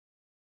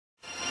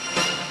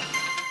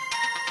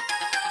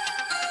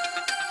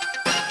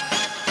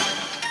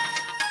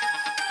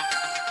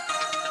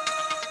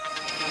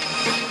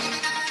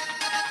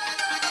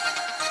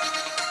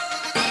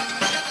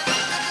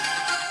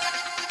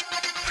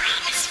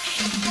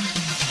What's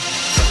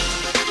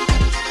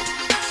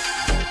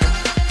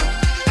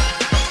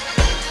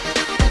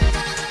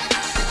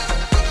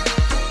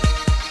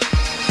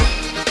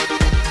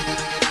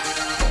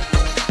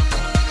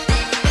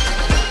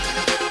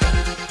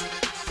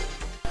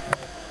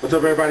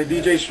up, everybody?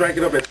 DJ Strike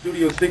It Up at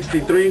Studio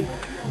 63.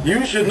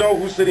 You should know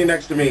who's sitting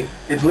next to me.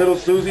 It's Lil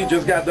Suzy,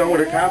 just got done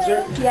with her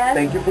concert. Yes.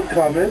 Thank you for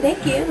coming.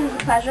 Thank you. It was a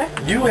pleasure.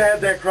 You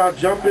had that crowd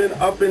jumping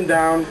up and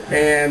down,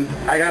 and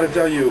I gotta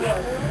tell you,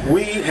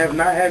 we have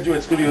not had you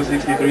at Studio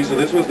 63, so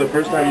this was the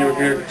first time you were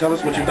here. Tell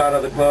us what you thought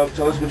of the club.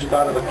 Tell us what you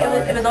thought of the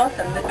club. It was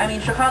awesome. I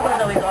mean,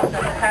 Chicago's always awesome. The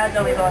crowd's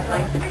always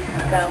awesome.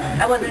 So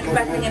I wasn't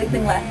expecting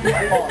anything less.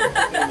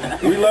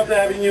 We loved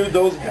having you.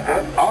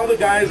 All the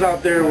guys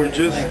out there were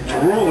just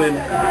drooling.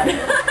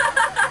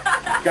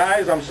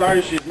 Guys, I'm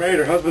sorry she's married.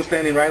 Her husband's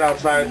standing right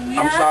outside.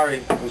 Yeah. I'm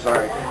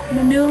sorry.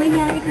 The newly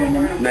married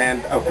woman.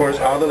 And of course,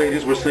 all the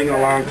ladies were singing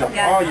along to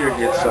all your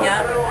hits. So,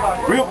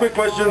 real quick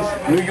questions.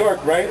 New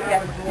York, right?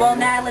 Yeah. Well,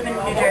 now I live in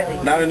New Jersey.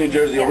 Not in New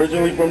Jersey. Yeah.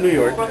 Originally from New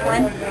York.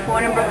 Brooklyn.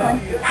 Born in Brooklyn.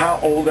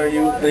 How old are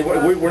you?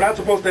 We're not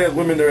supposed to ask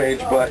women their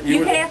age, but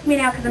you can ask me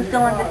now because I'm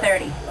still under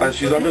 30.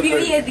 She's under 30. In a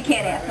few years you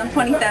can't ask. I'm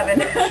 27.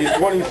 She's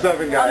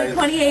 27, guys. I'll be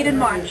 28 in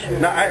March.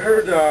 Now, I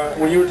heard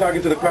when you were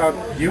talking to the crowd,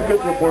 you've been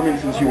performing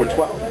since you were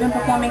 12. I've been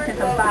performing since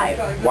I'm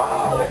 5.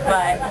 Wow.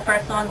 But the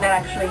first song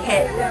that actually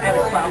hit, I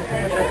was 12,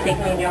 which was Take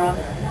Me in Your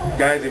Arms.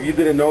 Guys, if you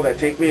didn't know that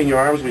Take Me in Your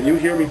Arms, when you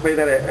hear me play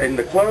that in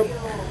the club,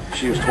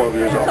 she was 12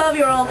 years old.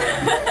 12-year-old.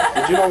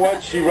 But you know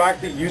what? She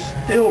rocked it. You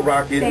still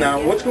rock it. Now,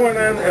 what's going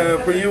on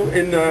for you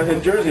in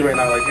Jersey right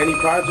now? Like, any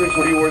projects?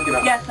 What are you working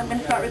on? Yes, I'm going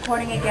to start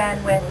recording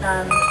again with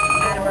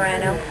Adam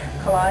Morano.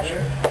 Collage.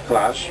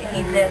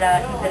 He did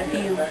a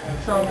few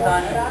songs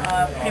on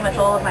pretty much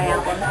all of my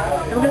albums. So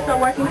we're going to start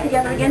working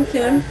together again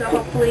soon, so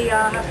hopefully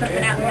I'll have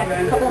something out in the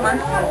next couple of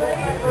months.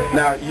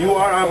 Now, you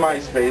are on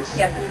MySpace.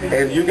 Yes.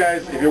 And you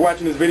guys, if you're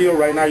watching this video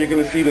right now, you're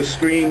going to see the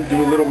screen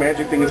do a little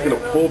magic thing. It's going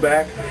to pull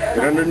back,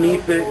 and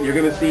underneath it, you're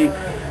going to see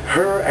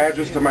her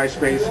address to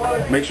MySpace.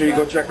 Make sure you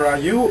go check her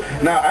out.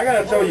 Now, I got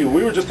to tell you,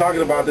 we were just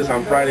talking about this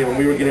on Friday when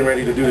we were getting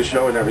ready to do the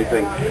show and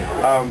everything.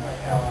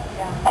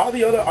 All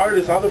the other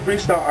artists, all the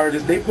freestyle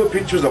artists, they put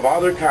pictures of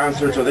all their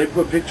concerts, or they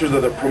put pictures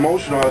of the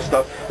promotional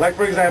stuff. Like,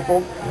 for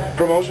example,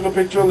 promotional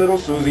picture of Lil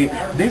Suzy.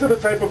 These are the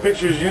type of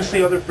pictures you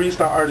see other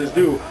freestyle artists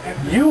do.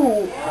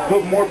 You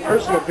put more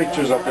personal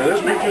pictures up there.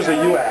 There's pictures of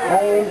you at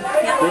home.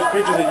 There's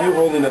pictures of you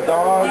holding a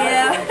dog.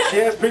 Yeah. She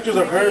has pictures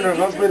of her and her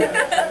husband.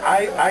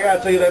 I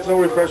gotta tell you, that's so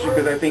refreshing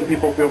because I think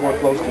people feel more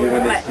close to you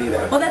when they see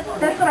that. Well,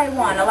 that's what I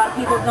want. A lot of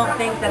people don't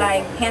think that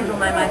I handle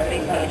my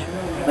MySpace page,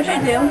 which I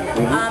do.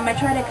 I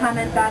try to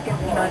comment back as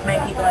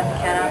many people as I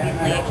can.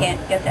 Obviously, I can't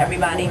get to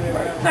everybody.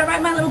 So I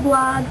write my little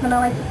blogs, and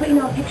I like to put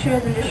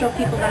pictures and just show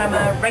people that I'm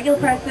a regular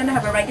person, I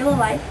have a regular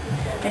life.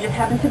 I just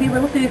happen to be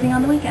Lil Suzy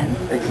on the weekends.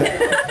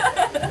 Exactly.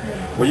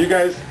 Well, you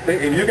guys,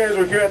 if you guys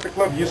were here at the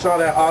club, you saw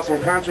that awesome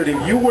concert. If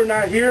you were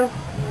not here,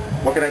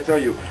 what can I tell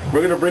you?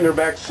 We're going to bring her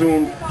back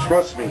soon.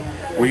 Trust me,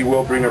 we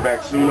will bring her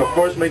back soon. Of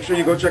course, make sure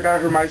you go check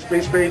out her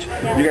MySpace page.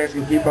 Yeah. You guys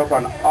can keep up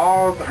on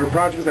all her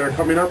projects that are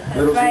coming up.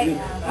 Lil Suzy,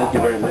 thank you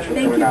very much for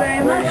coming out. Thank you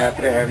very much. Very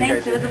happy to have you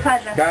guys. Thanks, it was a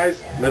pleasure.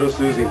 Guys, Lil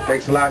Suzy,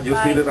 thanks a lot. You'll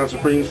see this on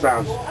Supreme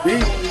Sounds.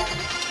 Peace.